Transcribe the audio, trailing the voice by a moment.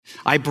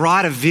I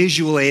brought a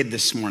visual aid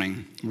this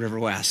morning, River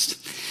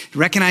West.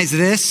 Recognize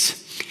this?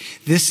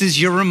 This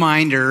is your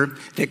reminder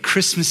that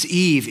Christmas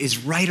Eve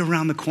is right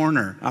around the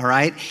corner, all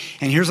right?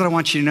 And here's what I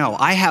want you to know.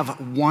 I have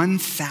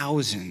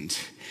 1,000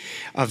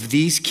 of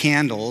these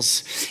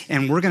candles,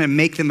 and we're gonna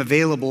make them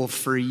available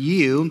for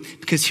you,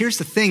 because here's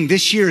the thing.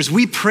 This year, as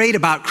we prayed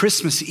about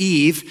Christmas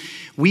Eve,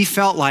 we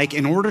felt like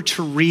in order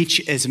to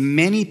reach as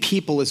many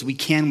people as we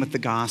can with the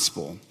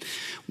gospel,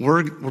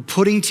 we're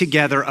putting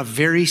together a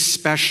very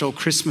special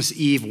Christmas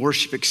Eve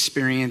worship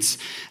experience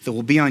that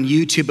will be on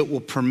YouTube. It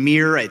will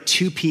premiere at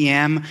 2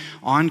 p.m.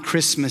 on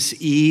Christmas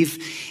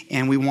Eve.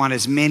 And we want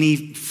as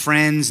many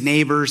friends,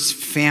 neighbors,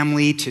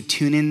 family to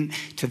tune in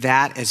to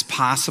that as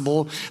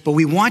possible. But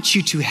we want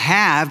you to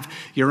have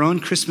your own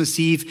Christmas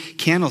Eve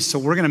candles. So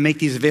we're going to make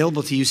these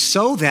available to you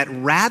so that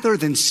rather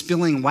than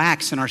spilling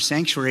wax in our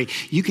sanctuary,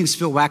 you can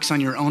spill wax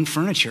on your own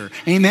furniture.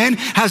 Amen?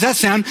 How's that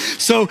sound?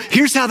 So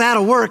here's how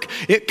that'll work.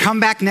 Come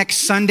back next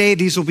Sunday.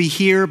 These will be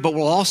here, but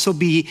we'll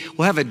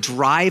have a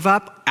drive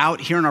up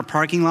out here in our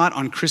parking lot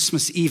on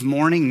Christmas Eve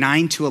morning,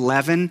 9 to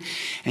 11,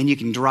 and you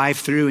can drive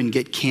through and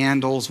get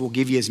candles. We'll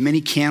give you as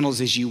many candles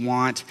as you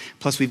want.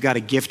 Plus, we've got a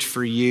gift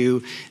for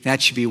you.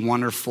 That should be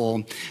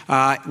wonderful.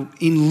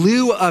 In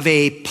lieu of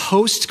a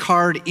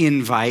postcard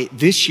invite,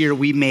 this year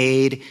we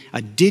made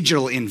a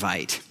digital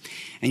invite.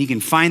 And you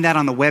can find that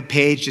on the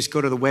webpage. Just go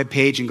to the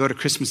webpage and go to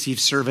Christmas Eve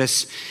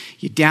service.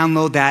 You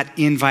download that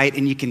invite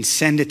and you can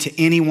send it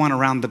to anyone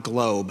around the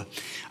globe,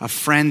 a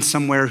friend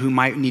somewhere who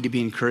might need to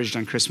be encouraged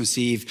on Christmas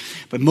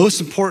Eve. But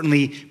most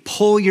importantly,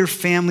 pull your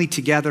family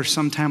together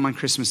sometime on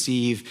Christmas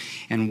Eve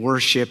and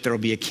worship. There will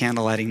be a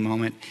candle lighting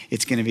moment.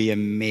 It's going to be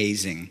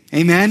amazing.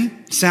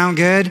 Amen? Sound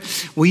good?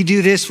 We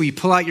do this. We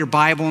pull out your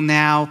Bible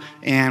now,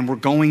 and we're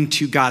going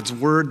to God's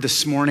Word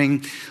this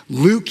morning.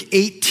 Luke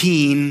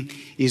 18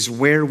 is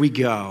where we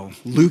go.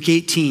 Luke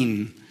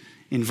 18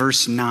 in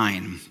verse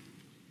 9.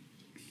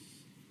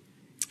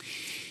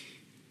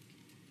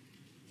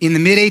 In the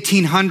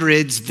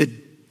mid-1800s, the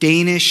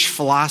Danish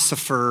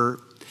philosopher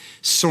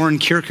Søren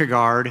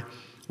Kierkegaard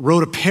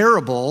wrote a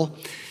parable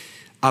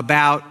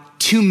about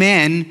two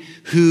men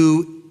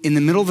who, in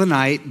the middle of the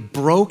night,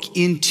 broke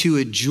into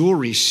a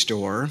jewelry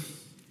store,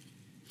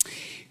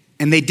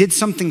 and they did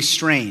something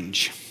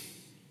strange.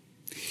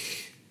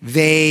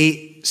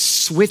 They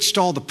switched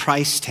all the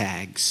price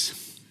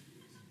tags.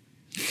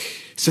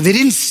 So they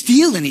didn't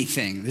steal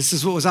anything. This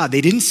is what was odd.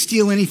 They didn't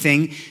steal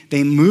anything.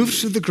 They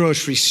moved to the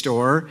grocery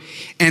store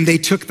and they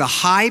took the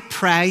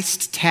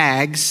high-priced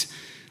tags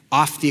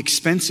off the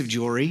expensive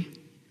jewelry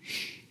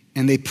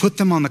and they put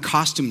them on the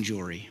costume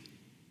jewelry.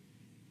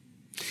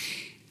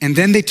 And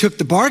then they took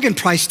the bargain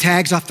price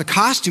tags off the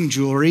costume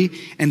jewelry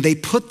and they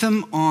put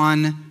them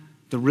on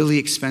the really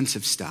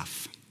expensive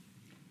stuff.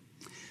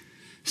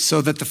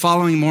 So that the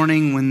following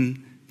morning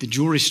when the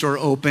jewelry store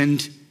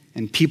opened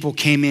and people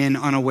came in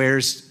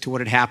unawares to what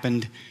had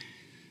happened,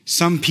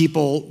 some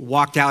people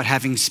walked out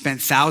having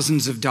spent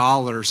thousands of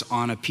dollars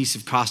on a piece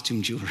of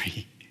costume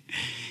jewelry.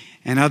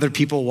 And other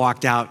people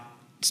walked out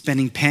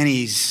spending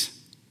pennies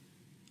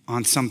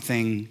on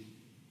something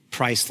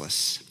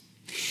priceless.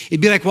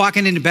 It'd be like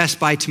walking into Best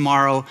Buy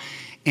tomorrow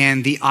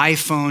and the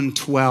iPhone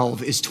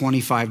 12 is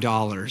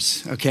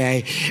 $25,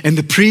 okay? And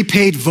the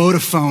prepaid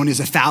Vodafone is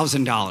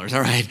 $1,000,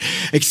 all right?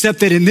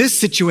 Except that in this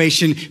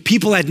situation,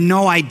 people had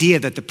no idea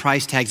that the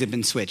price tags had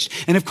been switched.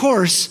 And of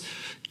course,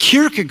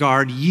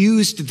 Kierkegaard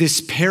used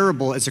this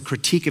parable as a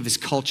critique of his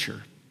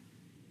culture.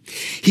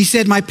 He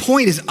said, my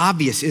point is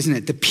obvious, isn't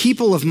it? The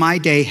people of my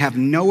day have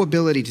no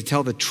ability to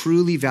tell the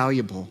truly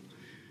valuable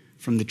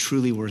from the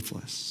truly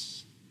worthless.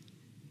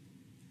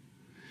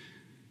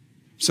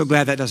 So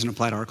glad that doesn't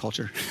apply to our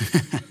culture,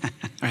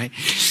 right?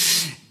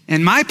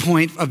 And my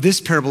point of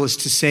this parable is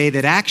to say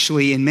that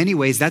actually, in many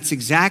ways, that's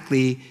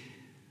exactly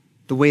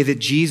the way that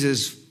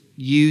Jesus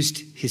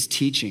used his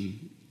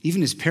teaching,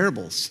 even his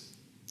parables.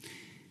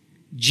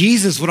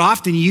 Jesus would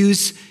often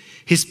use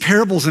his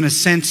parables in a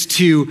sense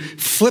to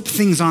flip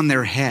things on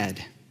their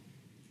head,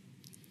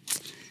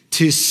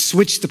 to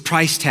switch the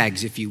price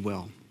tags, if you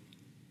will.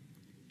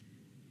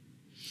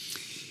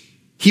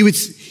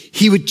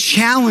 He would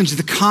challenge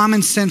the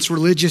common sense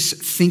religious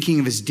thinking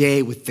of his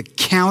day with the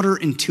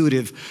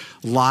counterintuitive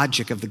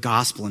logic of the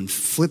gospel and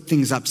flip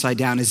things upside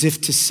down as if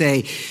to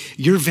say,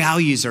 your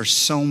values are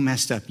so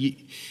messed up.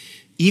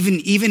 Even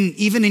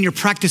in your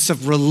practice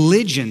of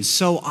religion,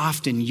 so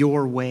often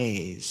your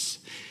ways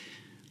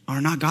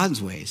are not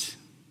God's ways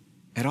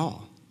at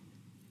all.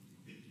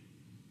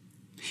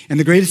 And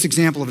the greatest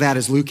example of that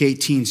is Luke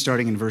 18,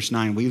 starting in verse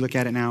 9. Will you look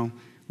at it now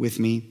with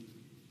me?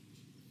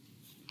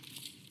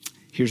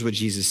 Here's what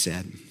Jesus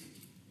said.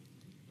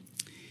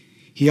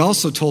 He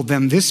also told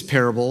them this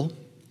parable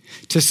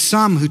to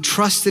some who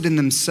trusted in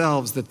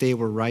themselves that they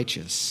were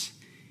righteous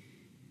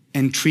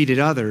and treated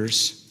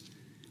others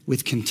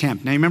with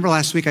contempt. Now, remember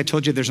last week I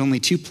told you there's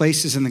only two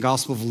places in the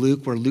Gospel of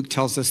Luke where Luke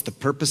tells us the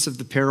purpose of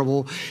the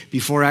parable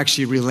before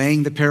actually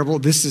relaying the parable.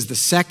 This is the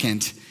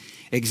second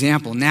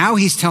example. Now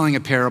he's telling a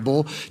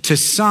parable to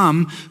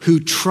some who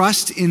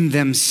trust in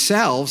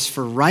themselves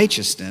for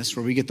righteousness,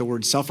 where we get the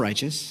word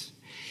self-righteous,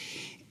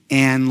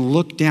 and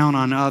look down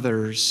on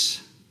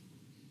others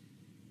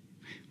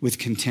with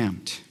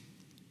contempt.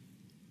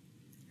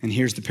 And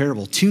here's the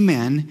parable. 2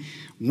 men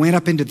went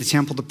up into the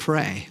temple to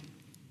pray.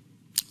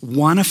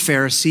 One a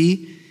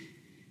Pharisee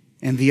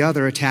and the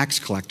other a tax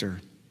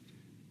collector.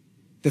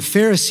 The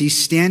Pharisee,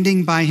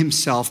 standing by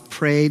himself,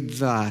 prayed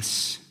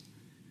thus: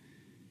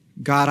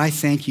 God, I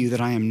thank you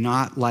that I am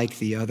not like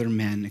the other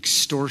men,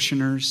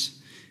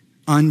 extortioners,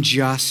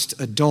 unjust,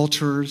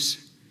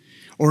 adulterers,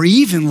 or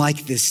even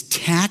like this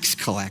tax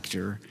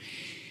collector.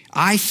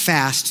 I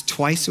fast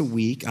twice a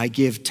week. I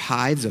give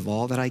tithes of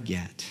all that I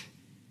get.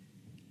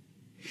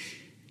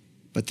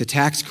 But the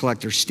tax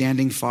collector,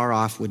 standing far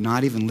off, would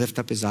not even lift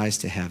up his eyes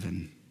to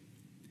heaven,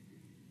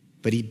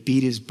 but he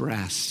beat his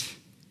breast,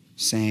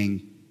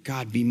 saying,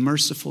 God, be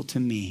merciful to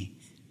me,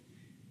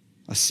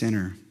 a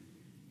sinner.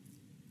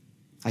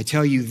 I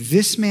tell you,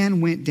 this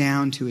man went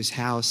down to his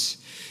house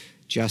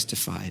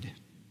justified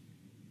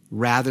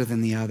rather than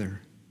the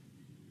other.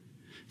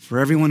 For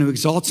everyone who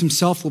exalts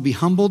himself will be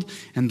humbled,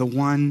 and the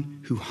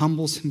one who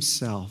humbles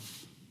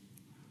himself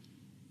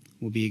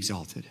will be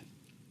exalted.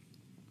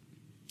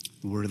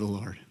 The word of the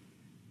Lord.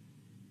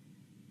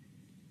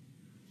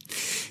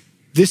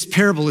 This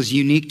parable is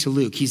unique to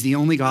Luke. He's the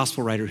only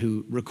gospel writer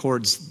who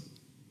records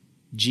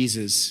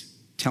Jesus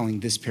telling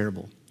this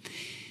parable.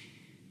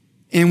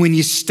 And when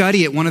you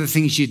study it, one of the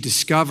things you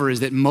discover is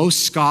that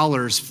most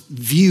scholars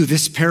view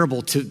this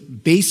parable to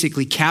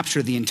basically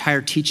capture the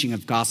entire teaching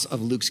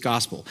of Luke's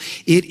gospel.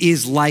 It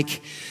is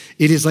like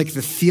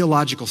the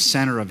theological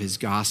center of his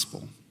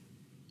gospel.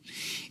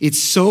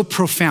 It's so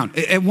profound.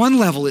 At one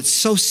level, it's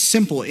so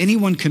simple.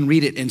 Anyone can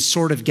read it and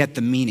sort of get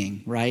the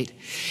meaning, right?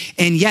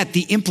 And yet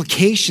the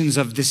implications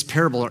of this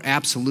parable are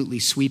absolutely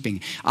sweeping.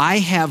 I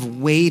have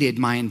waited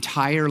my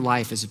entire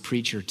life as a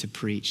preacher to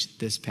preach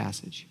this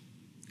passage,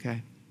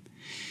 okay?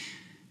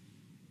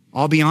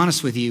 I'll be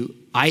honest with you,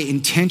 I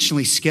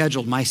intentionally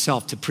scheduled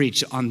myself to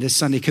preach on this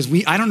Sunday because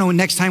I don't know when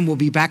next time we'll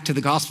be back to the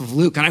Gospel of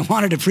Luke, and I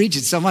wanted to preach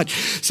it so much.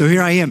 So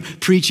here I am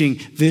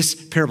preaching this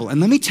parable. And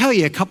let me tell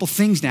you a couple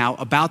things now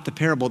about the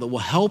parable that will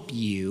help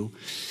you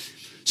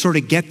sort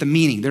of get the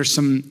meaning. There's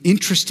some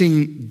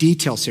interesting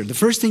details here. The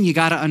first thing you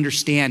got to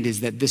understand is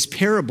that this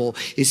parable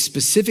is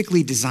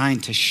specifically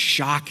designed to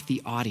shock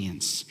the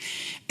audience,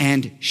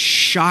 and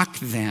shock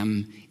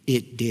them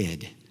it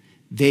did.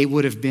 They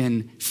would have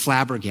been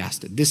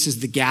flabbergasted. This is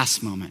the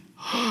gas moment.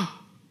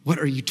 What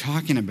are you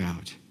talking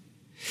about?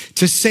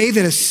 To say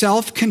that a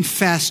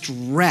self-confessed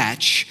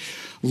wretch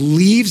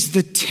leaves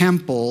the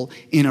temple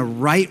in a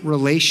right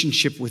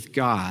relationship with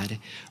God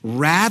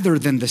rather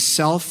than the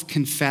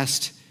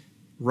self-confessed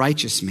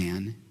righteous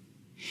man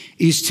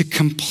is to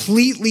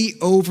completely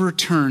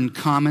overturn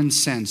common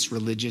sense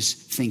religious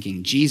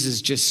thinking.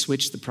 Jesus just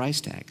switched the price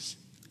tags.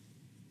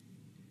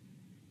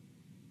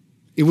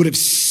 It would have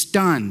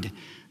stunned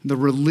the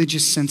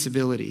religious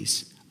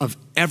sensibilities of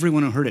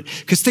everyone who heard it.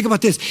 Because think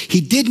about this. He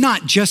did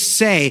not just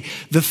say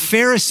the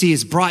Pharisee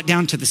is brought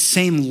down to the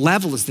same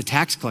level as the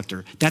tax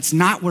collector. That's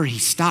not where he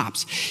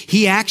stops.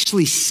 He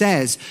actually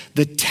says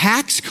the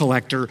tax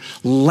collector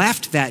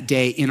left that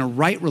day in a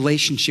right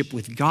relationship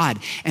with God,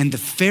 and the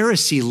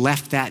Pharisee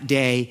left that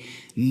day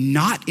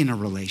not in a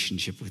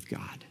relationship with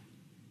God.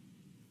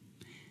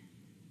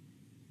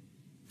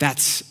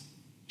 That's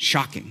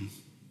shocking.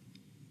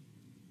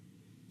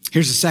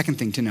 Here's the second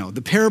thing to know.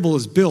 The parable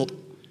is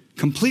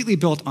completely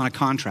built on a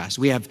contrast.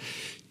 We have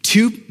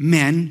 2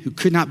 men who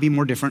could not be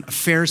more different. A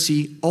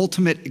Pharisee,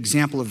 ultimate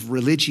example of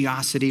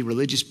religiosity,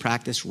 religious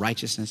practice,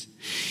 righteousness.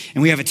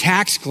 And we have a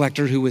tax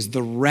collector who was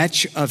the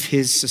wretch of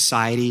his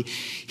society.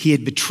 He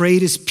had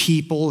betrayed his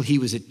people. He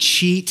was a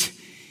cheat.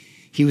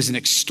 He was an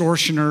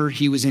extortioner.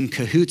 He was in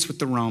cahoots with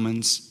the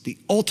Romans. The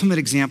ultimate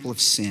example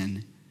of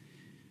sin.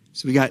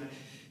 So we got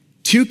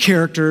 2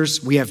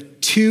 characters. We have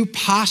 2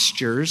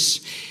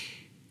 postures.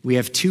 We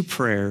have 2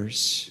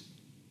 prayers,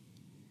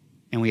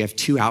 and we have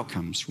 2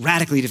 outcomes,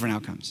 radically different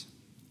outcomes.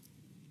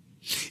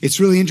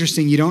 It's really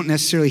interesting. You don't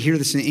necessarily hear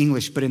this in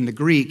English, but in the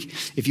Greek,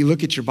 if you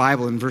look at your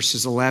Bible in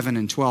verses 11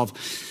 and 12,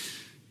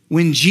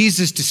 when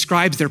Jesus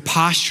describes their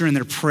posture and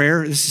their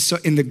prayer,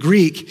 in the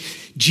Greek,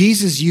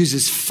 Jesus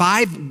uses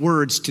 5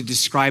 words to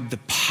describe the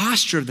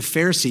posture of the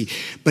Pharisee,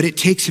 but it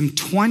takes him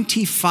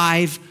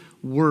 25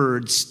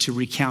 words to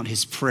recount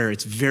his prayer.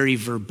 It's very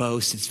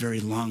verbose. It's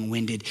very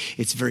long-winded.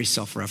 It's very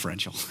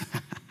self-referential.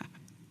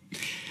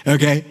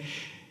 Okay?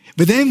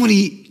 But then when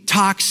he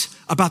talks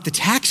about the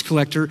tax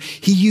collector,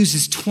 he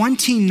uses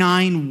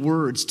 29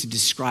 words to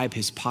describe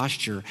his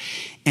posture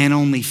and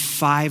only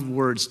 5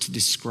 words to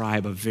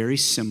describe a very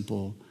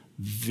simple,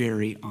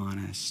 very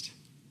honest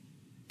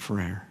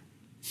prayer.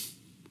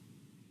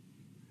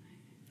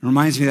 It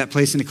reminds me of that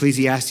place in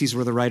Ecclesiastes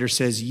where the writer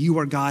says, you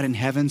are God in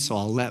heaven, so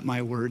I'll let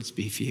my words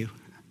be few.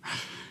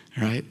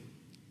 All right?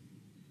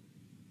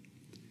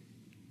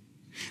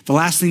 The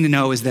last thing to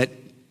know is that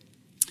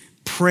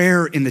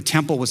prayer in the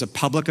temple was a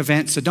public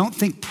event. So don't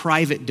think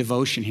private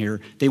devotion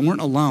here. They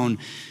weren't alone.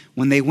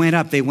 When they went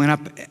up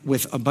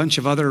with a bunch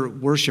of other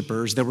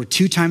worshipers. There were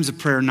 2 times of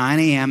prayer, 9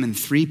 a.m. and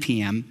 3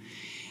 p.m.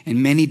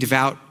 And many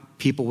devout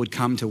people would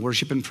come to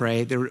worship and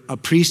pray. A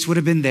priest would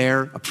have been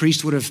there. A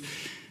priest would have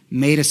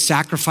made a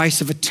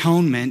sacrifice of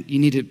atonement. You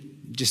need to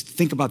just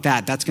think about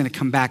that. That's going to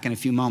come back in a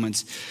few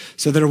moments.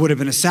 So there would have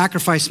been a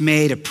sacrifice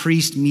made, a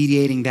priest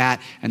mediating that,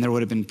 and there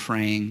would have been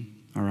praying,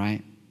 all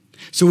right?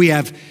 So we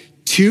have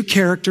 2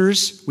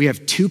 characters, we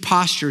have 2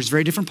 postures,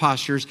 very different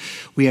postures.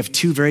 We have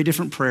 2 very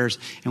different prayers,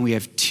 and we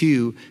have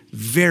 2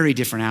 very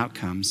different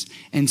outcomes.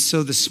 And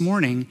so this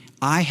morning,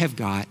 I have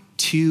got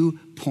 2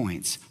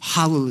 points.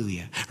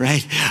 Hallelujah,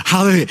 right?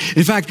 Hallelujah.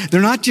 In fact,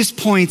 they're not just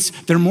points,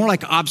 they're more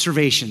like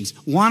observations.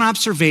 1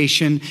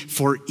 observation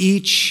for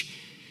each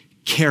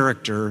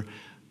character.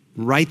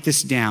 Write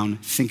this down,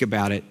 think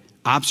about it.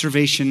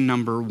 Observation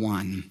number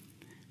 1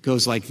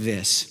 goes like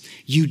this.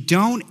 You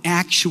don't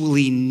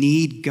actually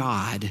need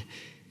God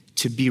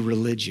to be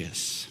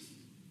religious.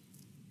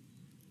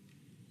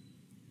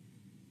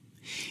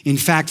 In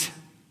fact,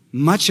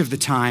 much of the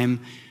time,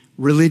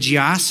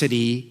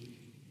 religiosity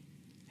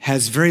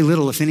has very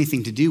little, if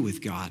anything, to do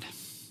with God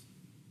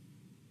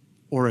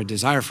or a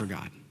desire for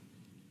God.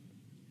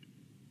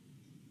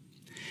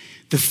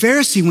 The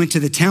Pharisee went to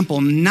the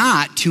temple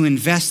not to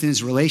invest in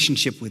his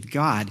relationship with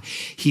God.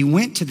 He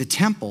went to the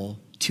temple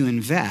to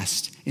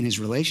invest in his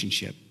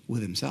relationship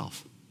with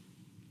himself.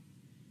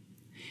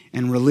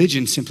 And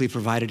religion simply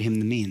provided him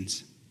the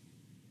means.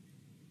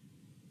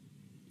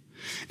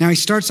 Now he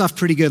starts off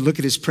pretty good. Look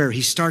at his prayer.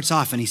 He starts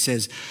off and he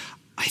says,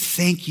 I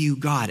thank you,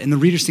 God. And the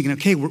reader's thinking,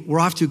 okay, we're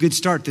off to a good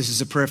start. This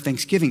is a prayer of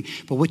thanksgiving.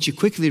 But what you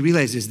quickly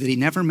realize is that he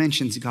never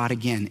mentions God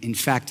again. In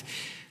fact,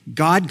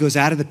 God goes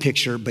out of the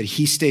picture, but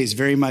he stays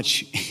very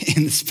much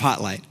in the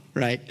spotlight,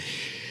 right?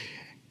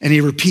 And he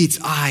repeats,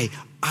 I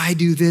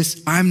do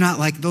this. I'm not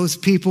like those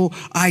people.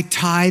 I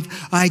tithe.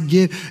 I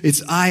give.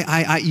 It's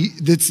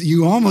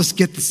you almost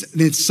get this.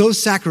 It's so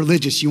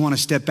sacrilegious. You want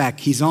to step back.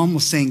 He's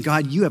almost saying,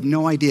 God, you have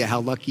no idea how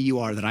lucky you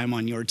are that I'm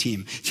on your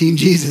team. Team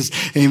Jesus.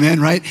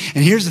 Amen. Right?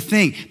 And here's the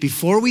thing.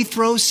 Before we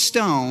throw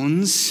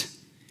stones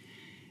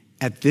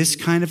at this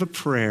kind of a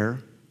prayer,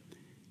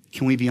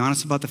 can we be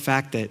honest about the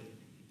fact that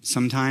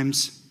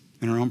sometimes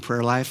in our own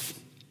prayer life,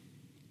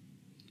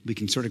 we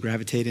can sort of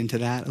gravitate into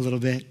that a little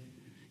bit?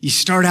 You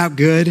start out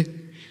good.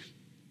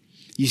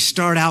 You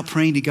start out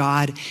praying to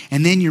God,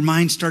 and then your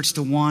mind starts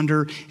to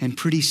wander, and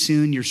pretty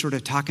soon you're sort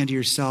of talking to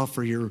yourself,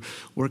 or you're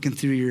working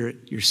through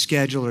your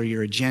schedule or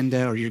your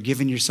agenda, or you're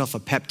giving yourself a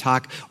pep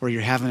talk, or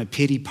you're having a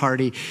pity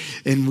party.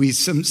 And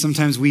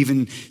sometimes we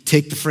even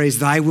take the phrase,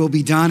 thy will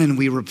be done, and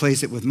we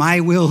replace it with my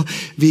will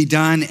be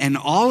done, and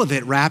all of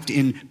it wrapped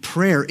in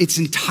prayer. It's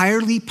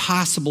entirely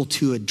possible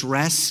to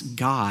address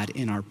God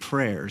in our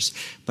prayers,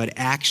 but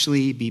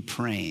actually be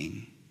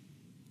praying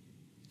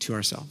to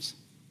ourselves.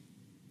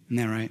 Isn't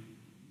that right?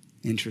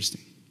 Interesting.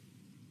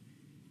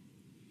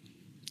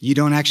 You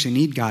don't actually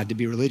need God to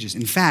be religious.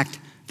 In fact,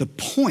 the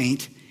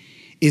point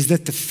is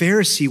that the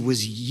Pharisee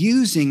was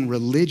using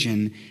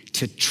religion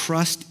to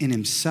trust in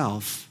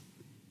himself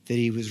that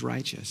he was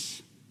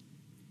righteous.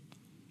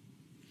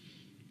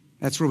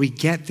 That's where we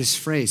get this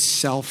phrase,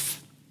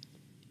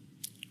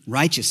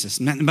 self-righteousness.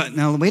 But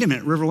now, wait a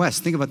minute, River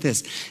West, think about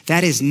this.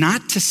 That is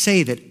not to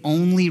say that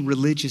only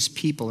religious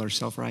people are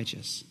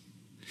self-righteous.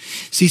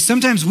 See,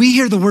 sometimes we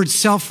hear the word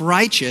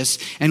self-righteous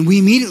and we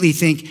immediately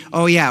think,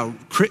 oh yeah,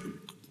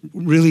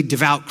 really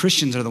devout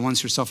Christians are the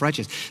ones who are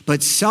self-righteous.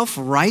 But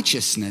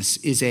self-righteousness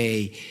is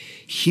a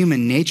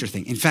human nature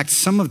thing. In fact,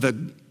 some of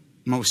the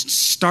most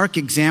stark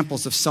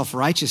examples of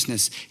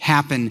self-righteousness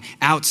happen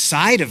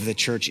outside of the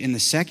church in the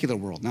secular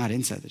world, not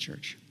inside the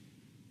church.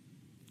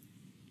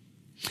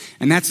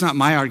 And that's not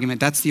my argument.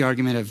 That's the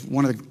argument of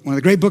one of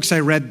the great books I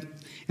read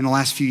in the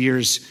last few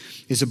years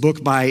is a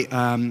book by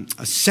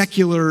a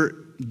secular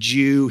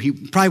Jew. He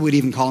probably would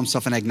even call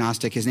himself an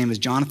agnostic. His name is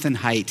Jonathan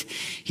Haidt.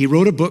 He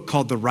wrote a book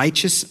called The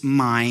Righteous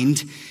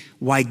Mind,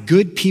 Why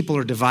Good People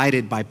Are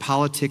Divided by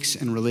Politics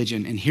and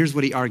Religion. And here's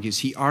what he argues.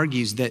 He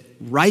argues that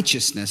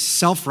righteousness,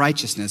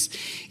 self-righteousness,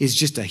 is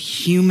just a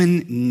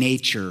human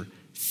nature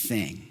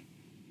thing.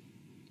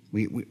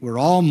 We're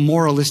all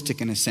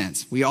moralistic in a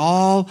sense. We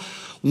all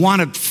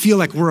want to feel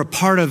like we're a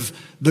part of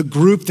the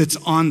group that's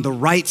on the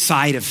right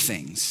side of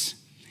things.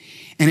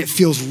 And it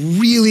feels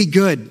really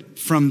good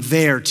from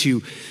there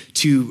to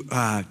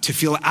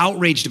feel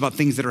outraged about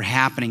things that are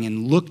happening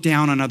and look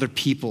down on other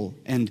people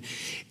and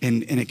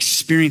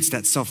experience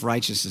that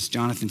self-righteousness.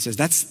 Jonathan says,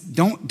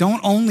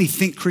 don't only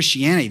think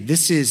Christianity.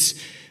 This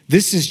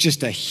is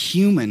just a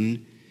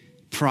human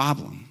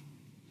problem.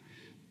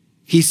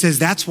 He says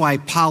that's why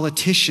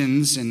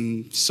politicians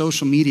and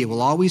social media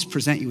will always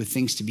present you with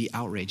things to be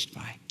outraged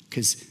by,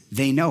 because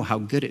they know how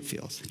good it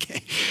feels,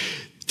 okay?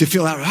 To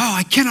feel out, oh,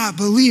 I cannot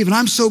believe, and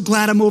I'm so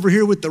glad I'm over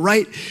here with the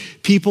right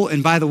people.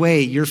 And by the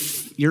way, your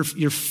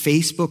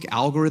Facebook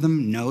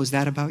algorithm knows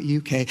that about you,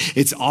 okay?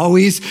 It's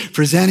always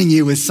presenting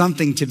you with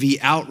something to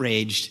be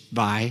outraged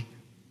by,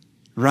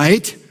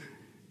 right?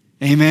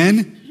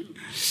 Amen?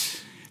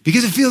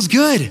 Because it feels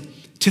good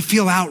to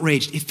feel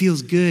outraged. It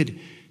feels good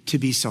to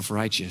be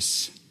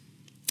self-righteous.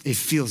 It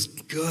feels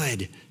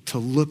good to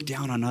look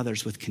down on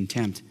others with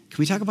contempt. Can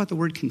we talk about the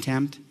word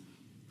contempt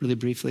really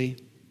briefly?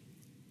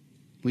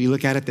 Will you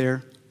look at it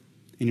there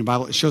in your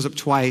Bible? It shows up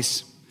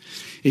twice.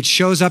 It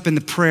shows up in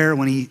the prayer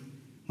when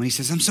he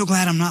says, I'm so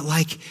glad I'm not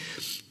like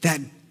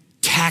that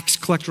tax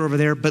collector over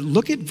there. But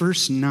look at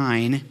verse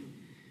 9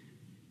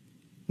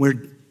 where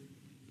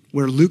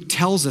Luke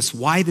tells us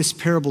why this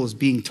parable is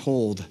being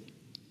told.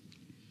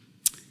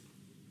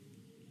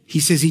 He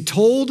says he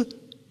told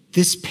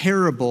this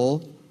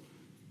parable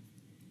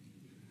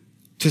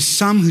to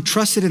some who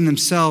trusted in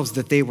themselves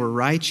that they were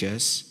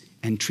righteous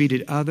and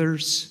treated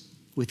others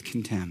with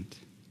contempt.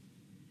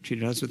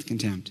 Treated others with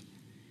contempt.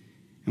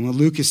 And what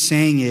Luke is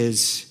saying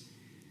is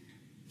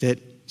that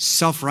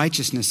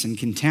self-righteousness and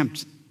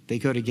contempt, they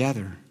go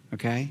together,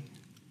 okay?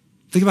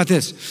 Think about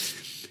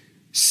this.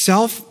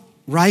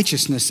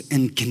 Self-righteousness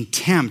and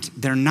contempt,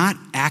 they're not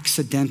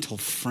accidental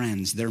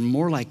friends. They're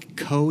more like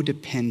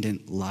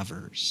codependent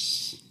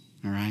lovers,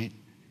 all right?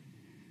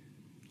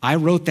 I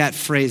wrote that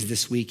phrase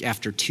this week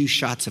after 2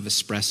 shots of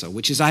espresso,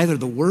 which is either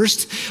the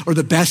worst or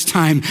the best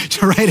time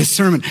to write a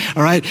sermon,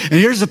 all right? And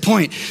here's the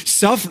point.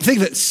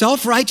 Think of it.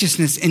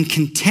 Self-righteousness and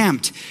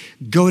contempt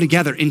go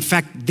together. In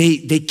fact, they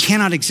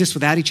cannot exist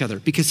without each other,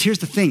 because here's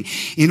the thing.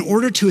 In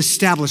order to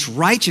establish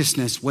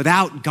righteousness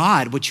without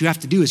God, what you have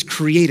to do is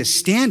create a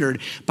standard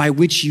by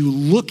which you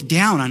look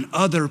down on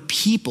other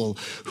people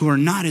who are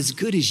not as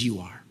good as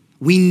you are.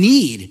 We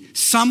need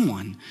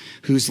someone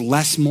who's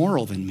less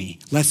moral than me,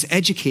 less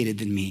educated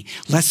than me,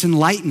 less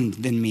enlightened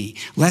than me,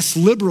 less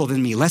liberal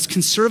than me, less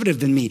conservative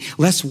than me,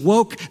 less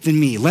woke than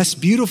me, less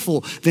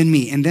beautiful than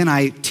me. And then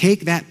I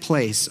take that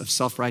place of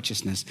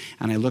self-righteousness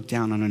and I look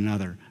down on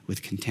another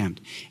with contempt.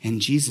 And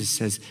Jesus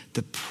says,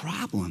 the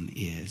problem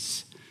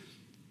is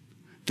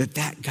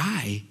that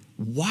guy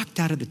walked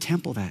out of the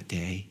temple that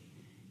day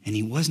and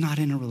he was not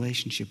in a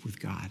relationship with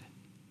God.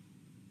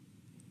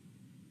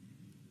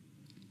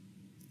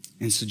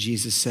 And so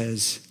Jesus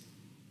says,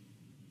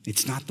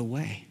 it's not the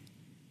way.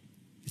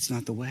 It's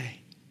not the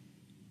way.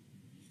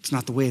 It's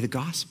not the way of the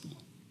gospel.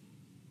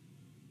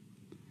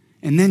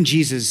 And then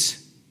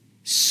Jesus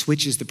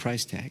switches the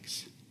price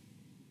tags.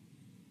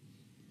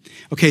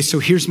 Okay, so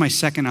here's my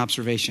second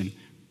observation.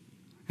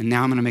 And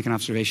now I'm going to make an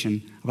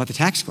observation about the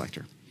tax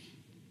collector.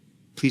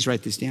 Please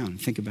write this down.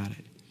 Think about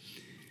it.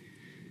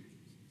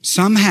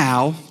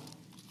 Somehow,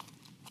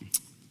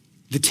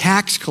 the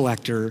tax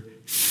collector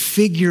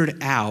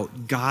figured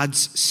out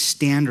God's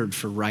standard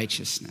for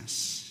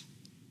righteousness.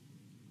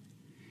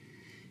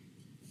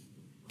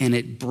 And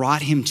it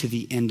brought him to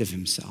the end of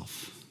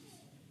himself.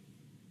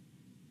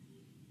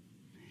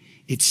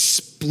 It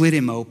split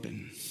him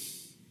open.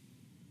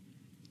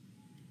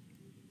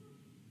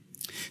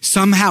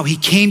 Somehow he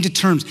came to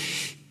terms.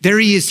 There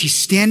he is. He's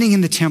standing in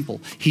the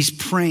temple. He's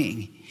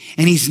praying.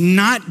 And he's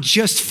not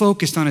just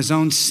focused on his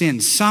own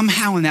sins.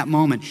 Somehow in that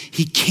moment,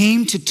 he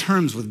came to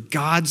terms with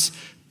God's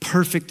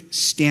perfect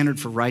standard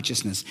for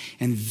righteousness.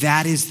 And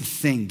that is the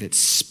thing that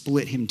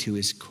split him to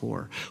his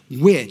core,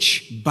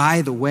 which,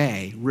 by the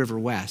way, River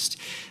West,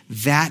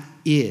 that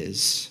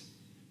is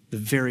the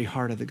very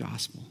heart of the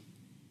gospel.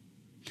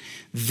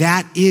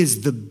 That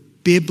is the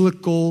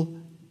biblical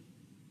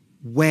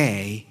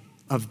way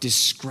of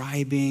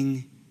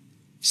describing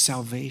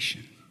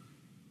salvation.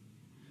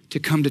 To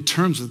come to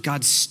terms with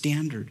God's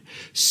standard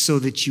so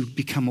that you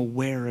become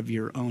aware of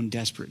your own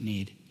desperate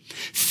need.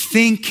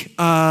 Think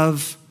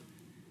of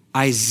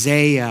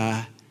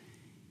Isaiah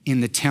in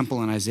the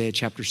temple in Isaiah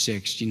chapter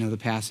 6. Do you know the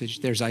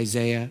passage? There's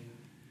Isaiah.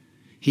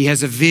 He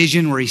has a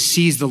vision where he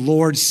sees the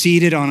Lord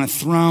seated on a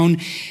throne.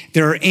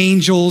 There are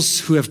angels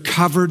who have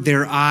covered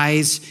their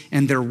eyes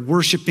and they're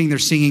worshiping. They're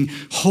singing,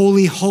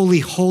 holy, holy,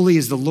 holy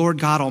is the Lord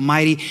God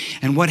Almighty.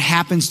 And what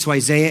happens to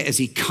Isaiah as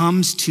he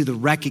comes to the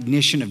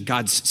recognition of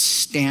God's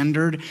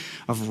standard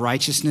of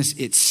righteousness?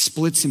 It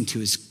splits him to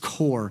his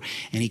core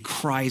and he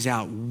cries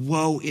out,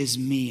 woe is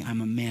me, I'm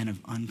a man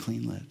of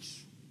unclean lips.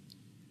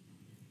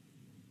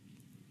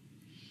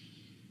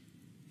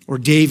 Or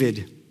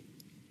David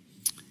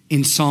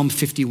in Psalm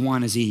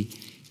 51, as he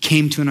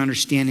came to an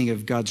understanding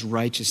of God's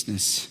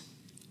righteousness.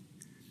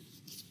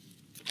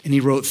 And he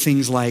wrote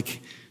things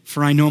like,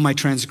 for I know my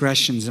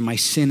transgressions and my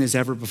sin is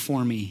ever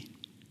before me.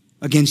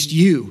 Against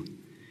you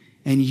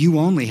and you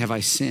only have I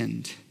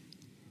sinned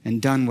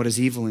and done what is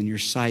evil in your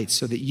sight,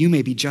 so that you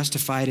may be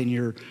justified in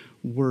your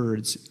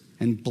words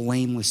and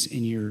blameless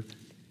in your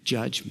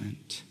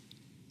judgment.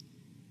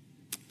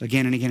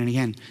 Again and again and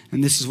again.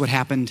 And this is what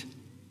happened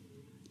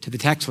to the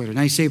tax collector.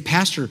 Now you say,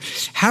 Pastor,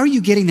 how are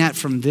you getting that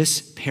from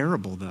this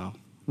parable though?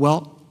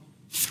 Well,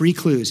 3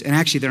 clues. And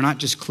actually they're not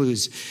just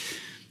clues,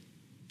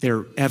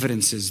 they're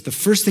evidences. The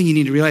first thing you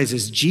need to realize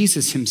is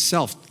Jesus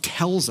himself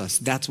tells us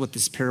that's what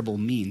this parable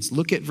means.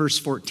 Look at verse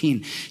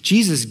 14.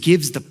 Jesus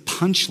gives the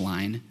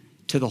punchline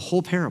to the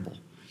whole parable.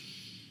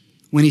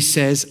 when he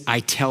says, I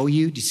tell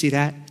you. Do you see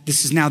that?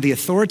 This is now the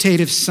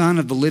authoritative Son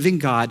of the living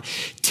God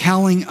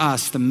telling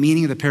us the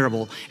meaning of the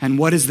parable. And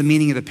what is the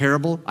meaning of the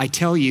parable? I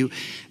tell you,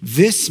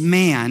 this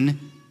man,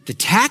 the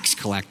tax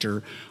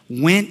collector,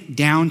 went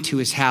down to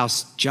his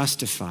house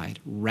justified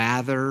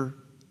rather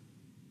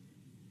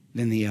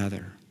than the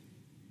other.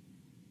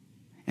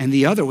 And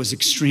the other was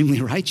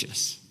extremely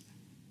righteous.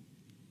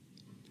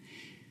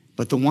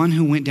 But the one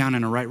who went down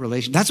in a right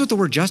relation, that's what the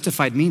word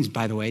justified means,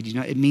 by the way. Do you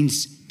know? It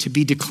means to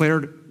be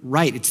declared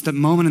right. It's the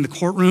moment in the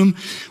courtroom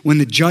when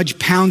the judge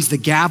pounds the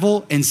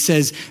gavel and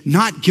says,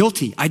 not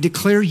guilty. I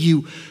declare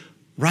you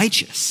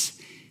righteous.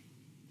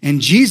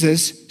 And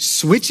Jesus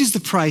switches the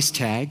price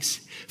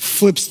tags,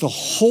 flips the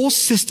whole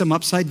system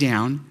upside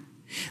down.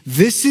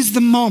 This is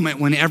the moment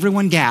when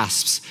everyone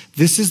gasps.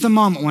 This is the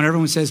moment when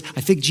everyone says,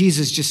 I think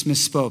Jesus just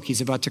misspoke.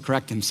 He's about to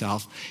correct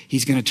himself.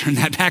 He's going to turn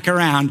that back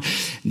around.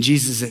 And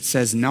Jesus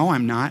says, no,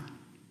 I'm not.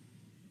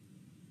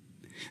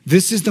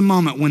 This is the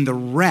moment when the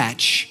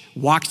wretch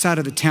walks out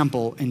of the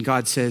temple and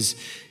God says,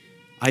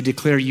 I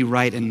declare you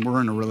right, and we're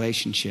in a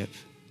relationship.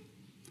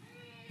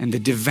 And the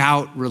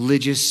devout,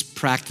 religious,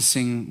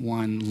 practicing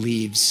one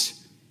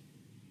leaves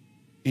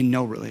in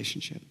no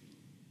relationship.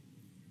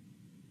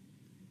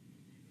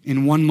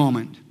 In one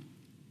moment,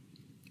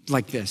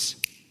 like this.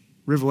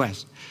 River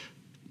West,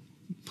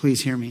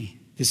 please hear me.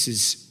 This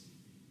is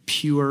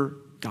pure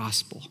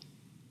gospel.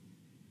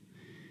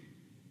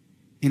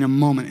 In a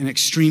moment, an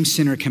extreme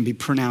sinner can be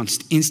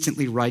pronounced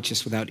instantly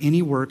righteous without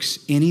any works,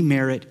 any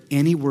merit,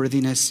 any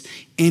worthiness,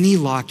 any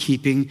law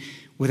keeping,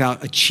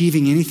 without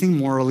achieving anything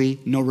morally,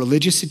 no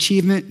religious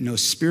achievement, no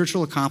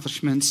spiritual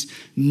accomplishments,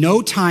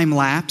 no time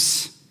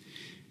lapse,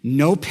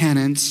 no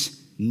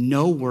penance,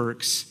 no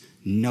works,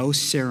 no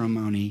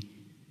ceremony,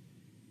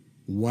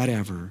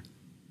 whatever,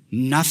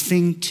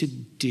 nothing to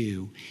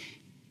do,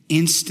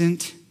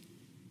 instant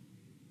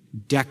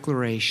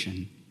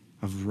declaration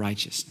of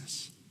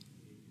righteousness.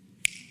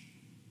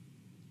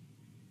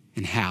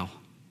 And how?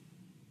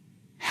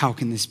 How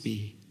can this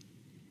be?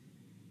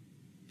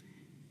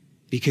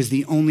 Because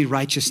the only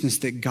righteousness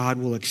that God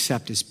will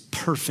accept is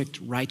perfect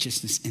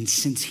righteousness. And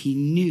since he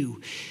knew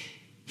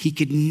he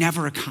could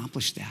never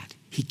accomplish that,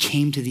 he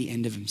came to the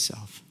end of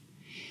himself.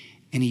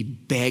 And he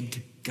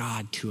begged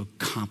God to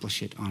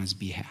accomplish it on his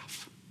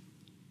behalf.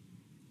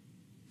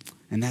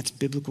 And that's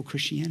biblical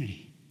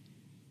Christianity.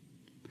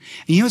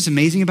 And you know what's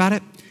amazing about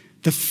it?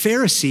 The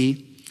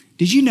Pharisee,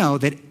 did you know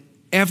that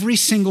every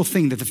single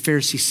thing that the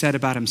Pharisee said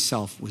about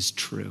himself was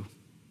true?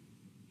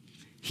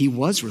 He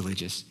was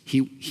religious.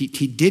 He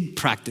did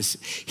practice.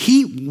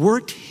 He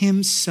worked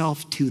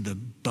himself to the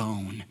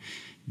bone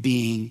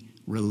being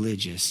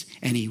religious.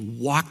 And he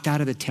walked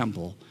out of the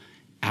temple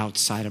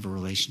outside of a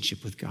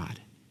relationship with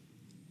God.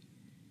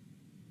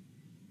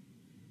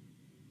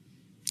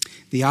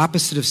 The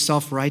opposite of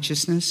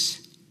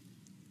self-righteousness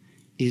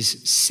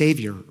is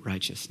savior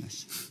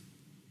righteousness.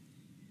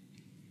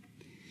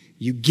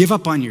 You give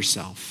up on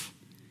yourself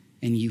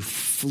and you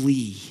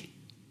flee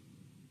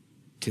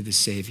to the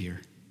Savior,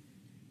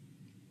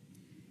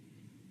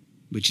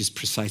 which is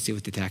precisely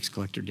what the tax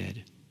collector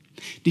did.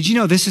 Did you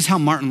know this is how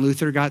Martin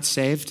Luther got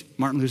saved?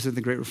 Martin Luther, the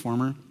great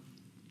reformer.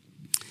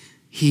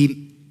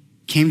 He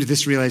came to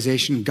this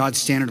realization, God's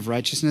standard of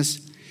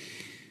righteousness.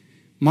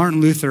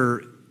 Martin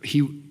Luther,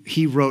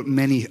 he wrote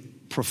many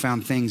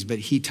profound things, but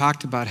he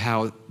talked about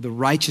how the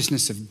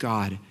righteousness of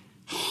God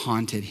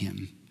haunted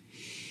him.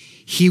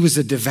 He was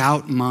a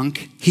devout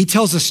monk. He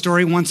tells a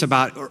story once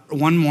about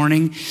one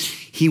morning,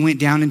 he went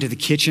down into the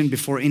kitchen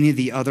before any of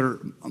the other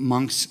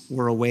monks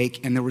were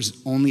awake, and there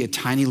was only a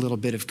tiny little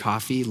bit of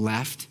coffee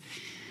left.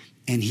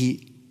 And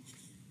he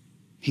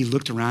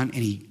looked around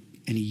and he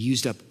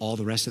used up all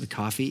the rest of the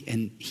coffee.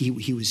 And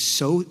he was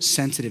so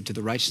sensitive to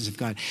the righteousness of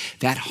God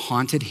that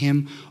haunted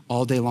him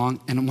all day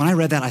long. And when I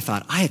read that, I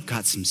thought, I have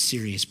got some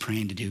serious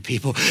praying to do,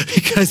 people,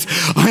 because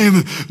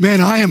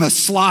I am a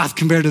sloth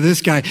compared to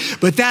this guy.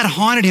 But that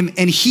haunted him.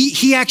 And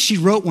he actually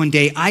wrote one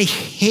day, I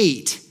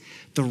hate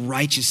the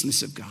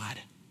righteousness of God,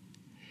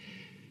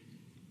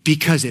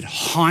 because it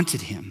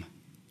haunted him.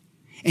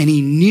 And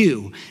he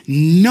knew,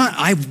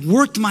 I've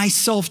worked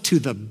myself to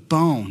the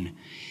bone,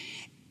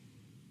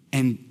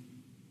 and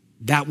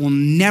that will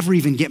never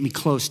even get me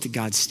close to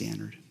God's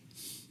standard.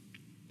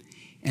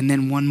 And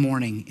then one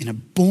morning, in a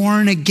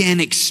born-again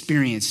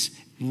experience,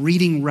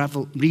 reading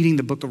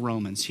the book of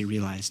Romans, he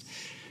realized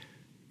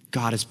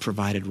God has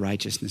provided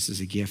righteousness as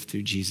a gift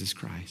through Jesus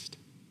Christ,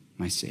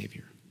 my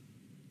Savior.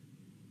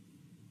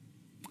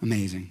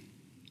 Amazing.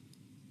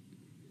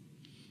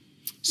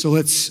 So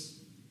let's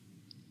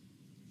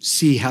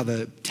see how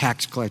the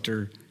tax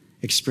collector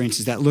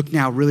experiences that. Look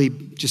now really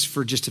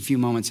for just a few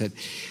moments at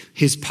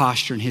his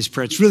posture and his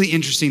prayer. It's really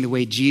interesting the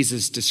way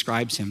Jesus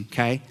describes him,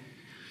 okay?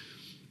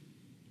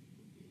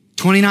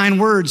 29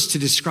 words to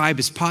describe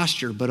his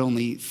posture, but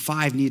only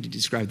 5 need to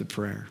describe the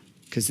prayer,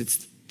 because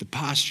it's the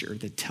posture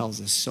that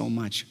tells us so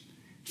much.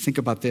 Think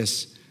about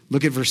this.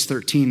 Look at verse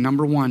 13.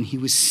 Number 1, he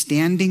was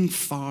standing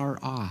far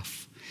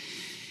off.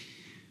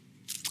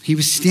 He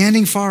was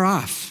standing far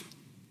off.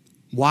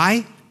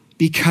 Why?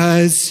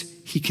 because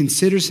he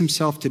considers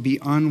himself to be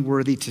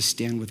unworthy to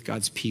stand with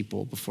God's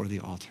people before the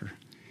altar.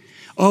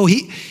 Oh,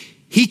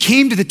 he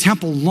came to the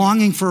temple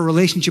longing for a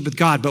relationship with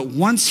God, but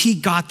once he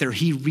got there,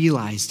 he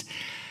realized,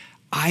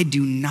 I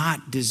do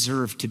not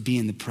deserve to be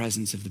in the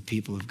presence of the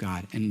people of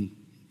God. And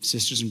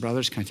sisters and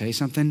brothers, can I tell you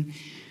something?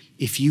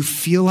 If you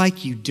feel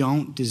like you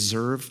don't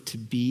deserve to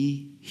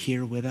be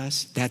here with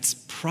us, that's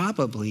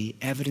probably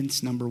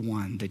evidence number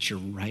one that you're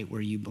right where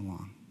you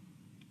belong.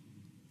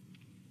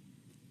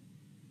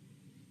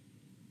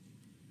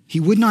 He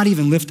would not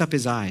even lift up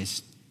his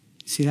eyes.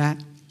 See that?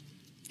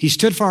 He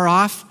stood far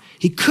off.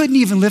 He couldn't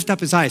even lift up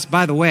his eyes.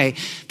 By the way,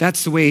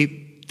 that's the way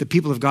the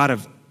people of God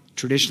have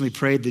traditionally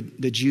prayed.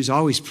 The Jews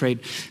always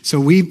prayed. So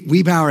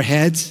we bow our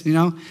heads,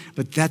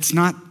 but that's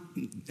not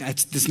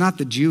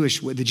the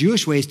Jewish way. The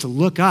Jewish way is to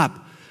look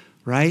up,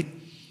 right?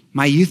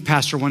 My youth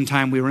pastor one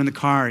time, we were in the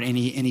car and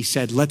he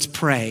said, let's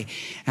pray.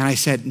 And I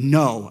said,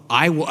 no,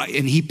 I will.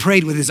 And he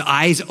prayed with his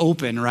eyes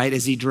open, right,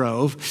 as he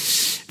drove.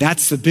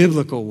 That's the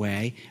biblical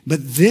way. But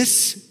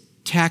this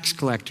tax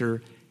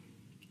collector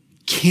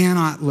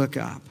cannot look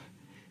up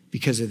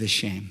because of the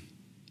shame.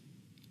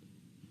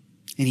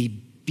 And he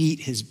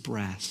beat his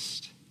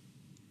breast.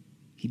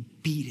 He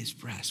beat his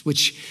breast,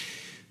 which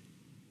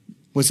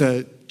was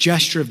a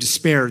gesture of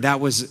despair. That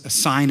was a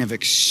sign of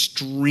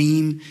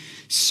extreme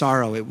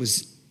sorrow. It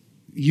was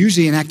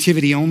usually an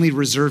activity only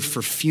reserved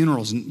for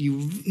funerals. And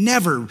you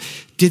never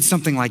did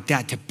something like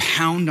that to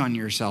pound on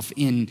yourself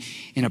in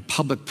a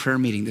public prayer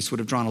meeting. This would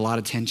have drawn a lot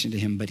of attention to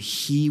him, but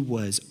he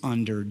was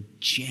under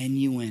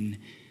genuine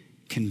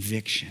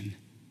conviction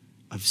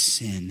of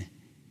sin,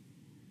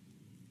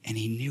 and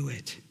he knew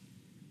it.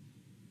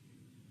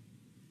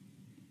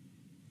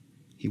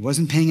 He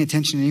wasn't paying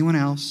attention to anyone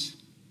else.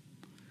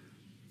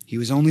 He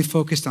was only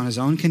focused on his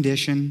own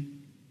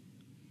condition.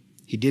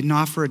 He didn't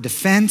offer a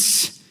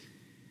defense.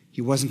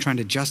 He wasn't trying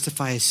to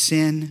justify his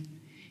sin.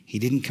 He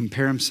didn't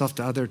compare himself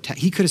to other.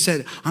 He could have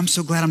said, I'm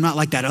so glad I'm not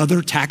like that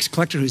other tax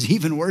collector who's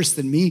even worse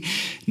than me.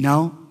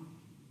 No,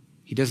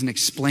 he doesn't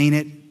explain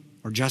it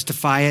or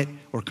justify it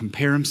or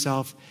compare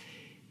himself.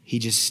 He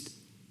just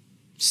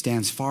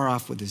stands far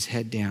off with his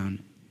head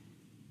down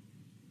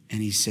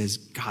and he says,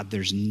 God,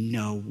 there's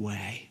no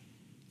way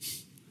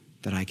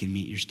that I can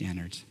meet your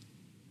standards.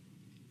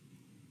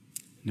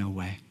 No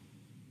way.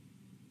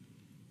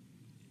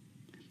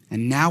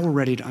 And now we're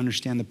ready to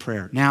understand the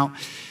prayer. Now,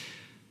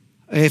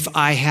 if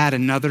I had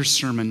another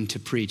sermon to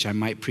preach, I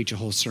might preach a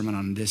whole sermon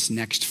on this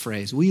next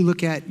phrase. Will you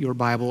look at your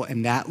Bible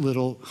and that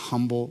little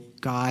humble,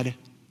 God,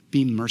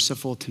 be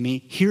merciful to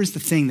me? Here's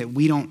the thing that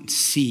we don't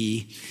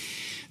see.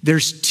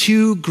 There's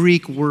two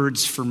Greek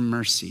words for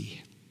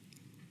mercy.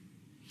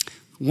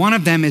 One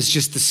of them is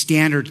just the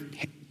standard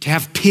to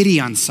have pity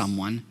on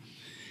someone.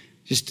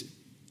 Just,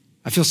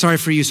 I feel sorry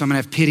for you, so I'm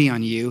going to have pity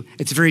on you.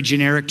 It's a very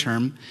generic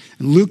term.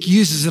 And Luke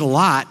uses it a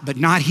lot, but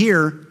not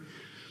here,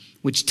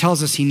 which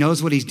tells us he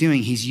knows what he's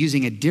doing. He's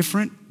using a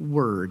different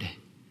word.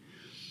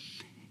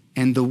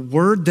 And the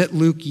word that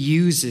Luke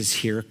uses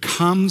here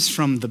comes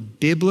from the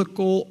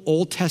biblical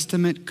Old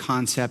Testament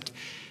concept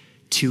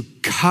to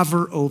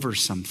cover over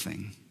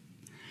something,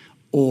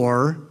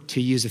 or to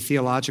use a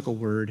theological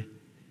word,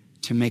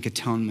 to make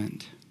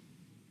atonement.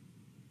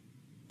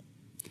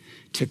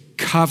 To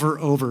cover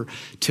over,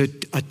 to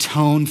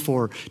atone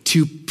for,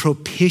 to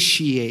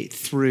propitiate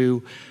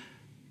through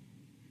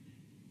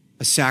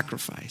a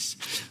sacrifice.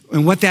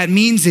 And what that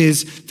means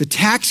is the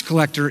tax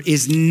collector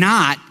is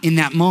not in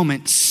that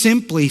moment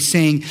simply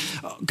saying,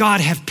 God,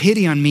 have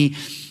pity on me.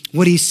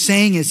 What he's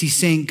saying is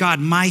God,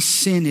 my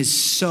sin is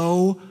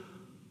so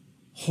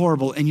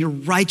horrible and your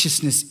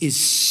righteousness is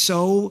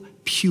so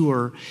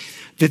pure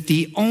that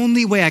the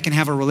only way I can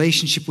have a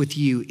relationship with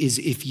you is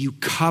if you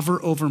cover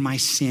over my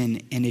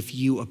sin and if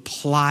you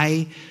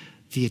apply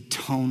the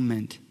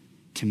atonement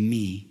to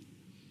me.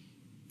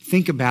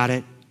 Think about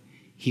it.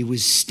 He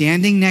was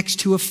standing next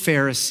to a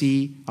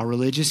Pharisee, a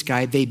religious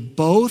guy. They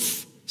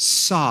both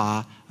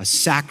saw a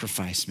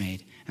sacrifice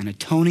made, an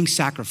atoning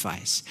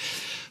sacrifice.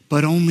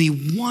 But only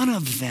one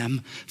of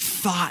them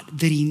thought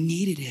that he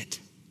needed it.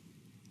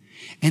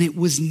 And it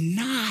was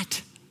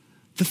not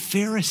the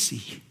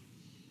Pharisee.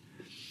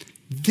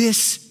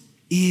 This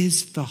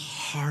is the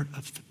heart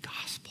of the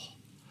gospel.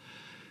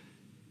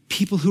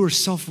 People who are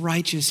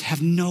self-righteous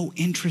have no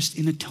interest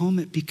in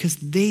atonement because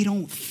they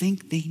don't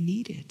think they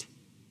need it.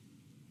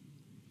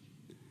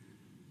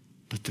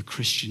 But the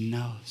Christian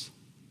knows.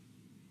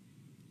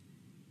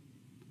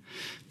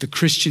 The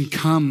Christian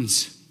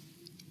comes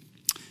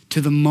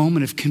to the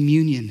moment of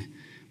communion.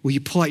 Will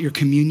you pull out your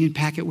communion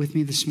packet with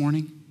me this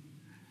morning?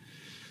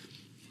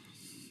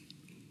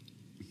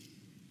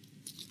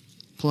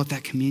 Pull out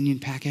that communion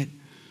packet.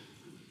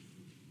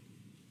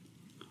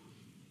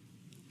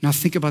 Now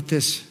think about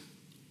this,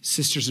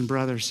 sisters and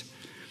brothers.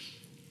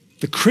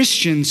 The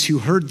Christians who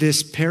heard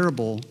this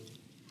parable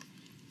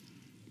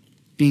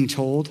being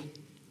told,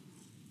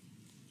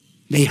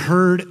 they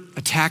heard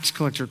a tax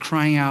collector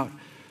crying out,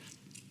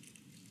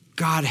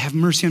 God, have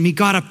mercy on me.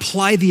 God,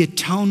 apply the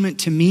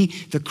atonement to me.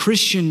 The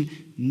Christian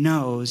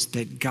knows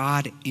that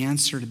God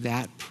answered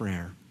that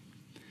prayer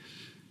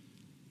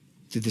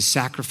through the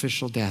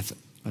sacrificial death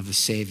of the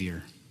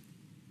Savior.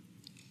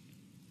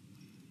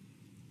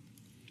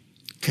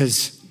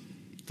 Because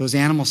those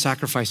animal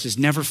sacrifices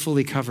never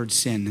fully covered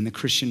sin, and the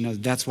Christian knows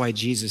that's why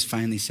Jesus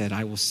finally said,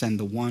 I will send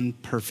the one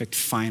perfect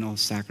final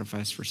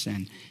sacrifice for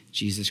sin,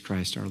 Jesus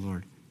Christ our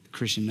Lord. The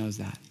Christian knows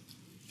that.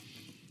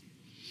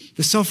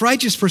 The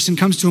self-righteous person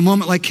comes to a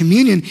moment like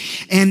communion,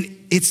 and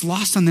it's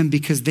lost on them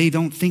because they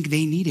don't think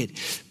they need it.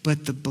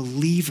 But the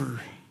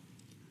believer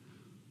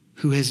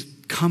who has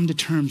come to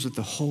terms with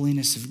the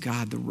holiness of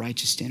God, the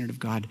righteous standard of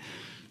God,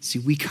 see,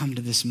 we come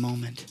to this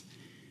moment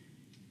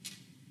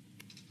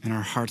and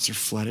our hearts are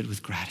flooded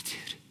with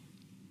gratitude.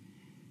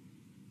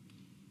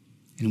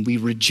 And we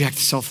reject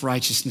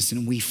self-righteousness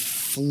and we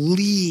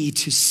flee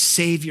to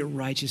Savior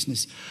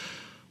righteousness.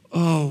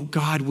 Oh,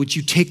 God, would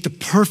you take the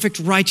perfect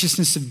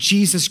righteousness of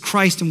Jesus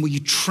Christ and will you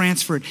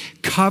transfer it,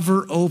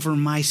 cover over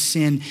my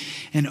sin?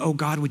 And oh,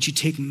 God, would you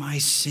take my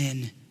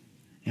sin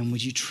and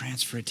would you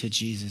transfer it to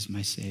Jesus,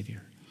 my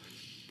Savior?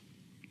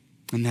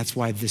 And that's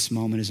why this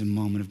moment is a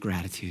moment of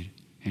gratitude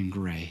and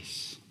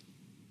grace.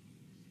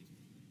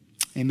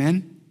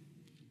 Amen?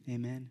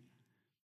 Amen.